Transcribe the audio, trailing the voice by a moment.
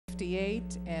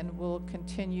6:58, and we'll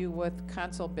continue with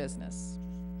council business.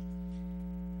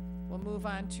 We'll move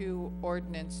on to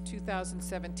ordinance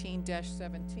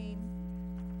 2017-17.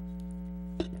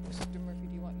 Mr. Murphy,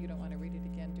 you don't want to read it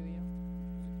again, do you?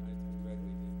 I read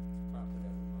we did properly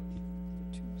have a motion.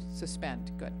 To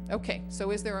suspend, good. Okay,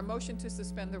 so is there a motion to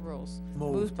suspend the rules?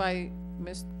 Moved. Moved by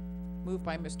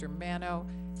Mr. Mano,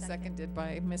 seconded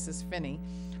by Mrs. Finney.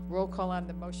 Roll call on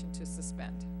the motion to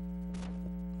suspend.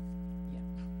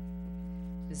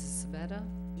 Mrs. Sabetta?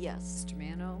 Yes. Mr.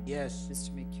 Mano? Yes.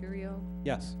 Mr. Mercurio?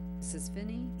 Yes. Mrs.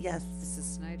 Finney? Yes.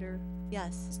 Mrs. Snyder?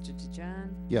 Yes. Mr.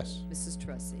 DeJohn? Yes. Mrs.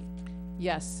 Tressi?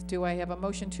 Yes. Do I have a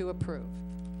motion to approve?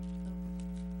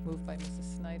 Moved by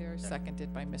Mrs. Snyder,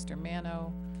 seconded by Mr.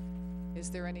 Mano. Is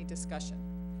there any discussion?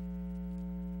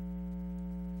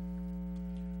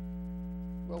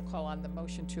 Roll call on the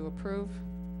motion to approve.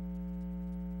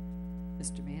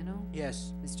 Mr. Mano?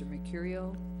 Yes. Mr.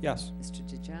 Mercurio? Yes. Mr.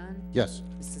 DeJohn? Yes.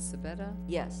 Mrs. Sabetta?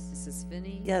 Yes. Mrs.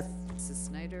 Finney? Yes. Mrs.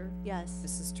 Snyder? Yes.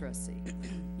 Mrs. Tressi?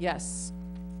 Yes.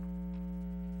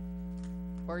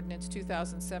 Ordinance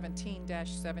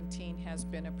 2017-17 has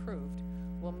been approved.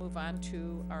 We'll move on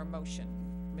to our motion.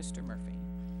 Mr. Murphy.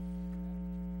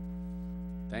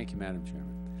 Thank you, Madam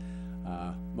Chairman.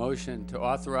 Motion to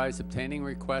authorize obtaining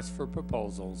requests for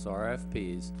proposals,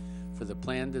 RFPs, for the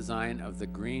planned design of the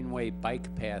Greenway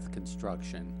Bike Path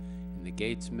construction in the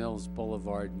Gates Mills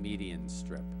Boulevard median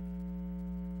strip.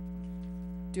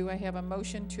 Do I have a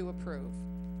motion to approve?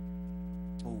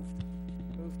 Moved.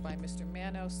 Moved by Mr.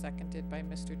 Mano, seconded by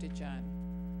Mr. DeJohn.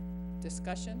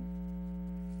 Discussion?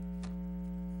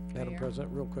 Madam Mayor?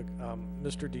 President, real quick,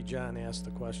 Mr. DeJohn asked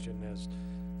the question as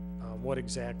what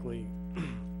exactly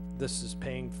this is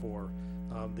paying for.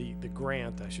 The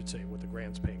grant, I should say, what the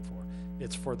grant's paying for.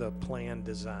 It's for the plan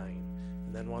design.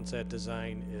 And then once that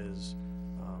design is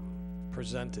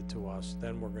presented to us,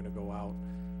 then we're going to go out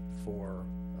for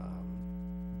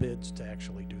bids to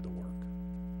actually do the work.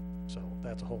 So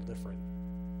that's a whole different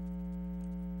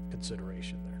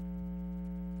consideration there.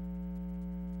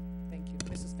 Thank you.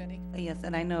 Mrs. Finney? Yes,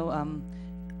 and I know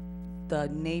the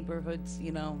neighborhoods,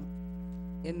 you know,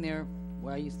 in there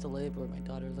where I used to live, where my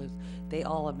daughter lives, they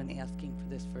all have been asking for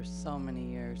this for so many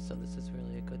years, so this is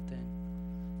really a good thing.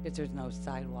 Because there's no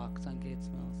sidewalks on Gates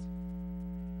Mills.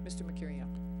 Mr. Mercurio?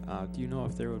 Do you know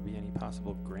if there would be any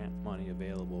possible grant money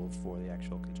available for the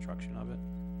actual construction of it?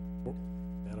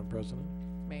 Madam President?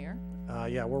 Mayor?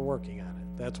 Yeah, we're working on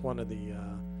it. That's one of the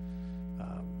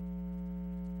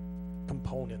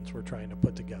components we're trying to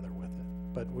put together with it.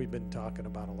 But we've been talking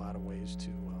about a lot of ways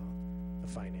to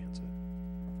finance it.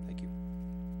 Thank you.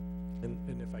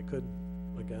 And if I could,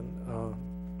 again,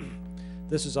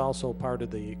 this is also part of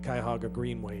the Cuyahoga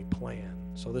Greenway plan.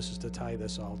 So this is to tie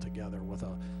this all together with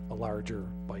a larger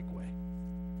bikeway.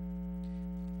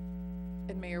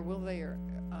 And Mayor, will their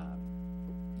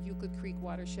Euclid Creek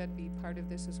Watershed be part of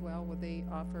this as well? Will they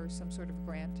offer some sort of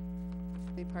grant?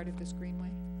 Are they part of this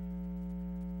greenway?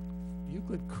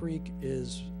 Euclid Creek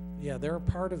is, yeah, they're a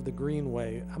part of the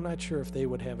Greenway. I'm not sure if they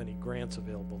would have any grants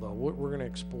available, though. We're going to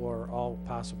explore all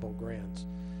possible grants.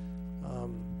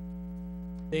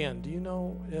 Dan, do you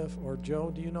know if, or Joe,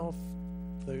 do you know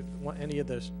if any of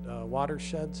the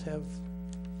watersheds have,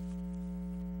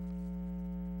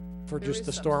 for There just is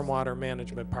the some. stormwater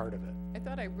management part of it? I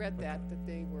thought I read that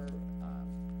they were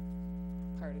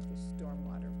part of the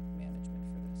stormwater management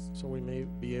for this. So we may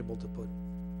be able to put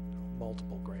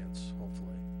multiple grants,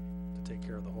 hopefully, to take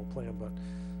care of the whole plan. But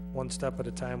one step at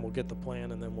a time, we'll get the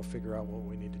plan, and then we'll figure out what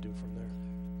we need to do from there.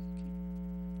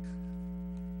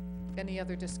 Any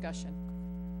other discussion?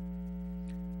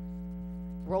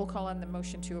 Roll call on the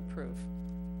motion to approve.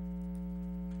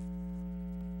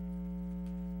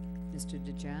 Mr.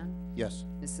 DeJohn? Yes.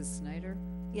 Mrs. Snyder?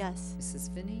 Yes. Mrs.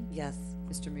 Finney? Yes.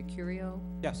 Mr. Mercurio?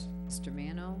 Yes. Mr.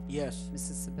 Mano? Yes.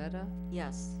 Mrs. Sabetta?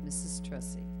 Yes. Mrs.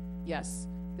 Tressi? Yes,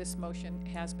 this motion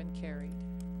has been carried.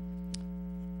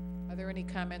 Are there any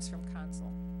comments from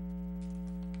council?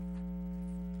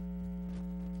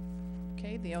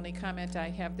 Okay, the only comment I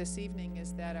have this evening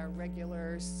is that our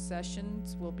regular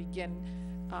sessions will begin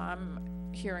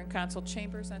here in council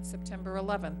chambers on September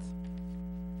 11th.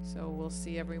 So we'll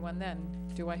see everyone then.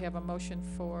 Do I have a motion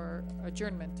for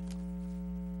adjournment?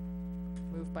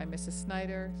 Moved by Mrs.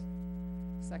 Snyder,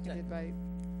 seconded by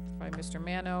Mr.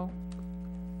 Mano.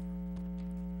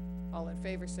 All in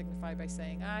favor signify by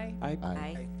saying aye. Aye.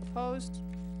 Aye. Opposed?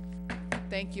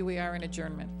 Thank you. We are in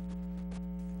adjournment.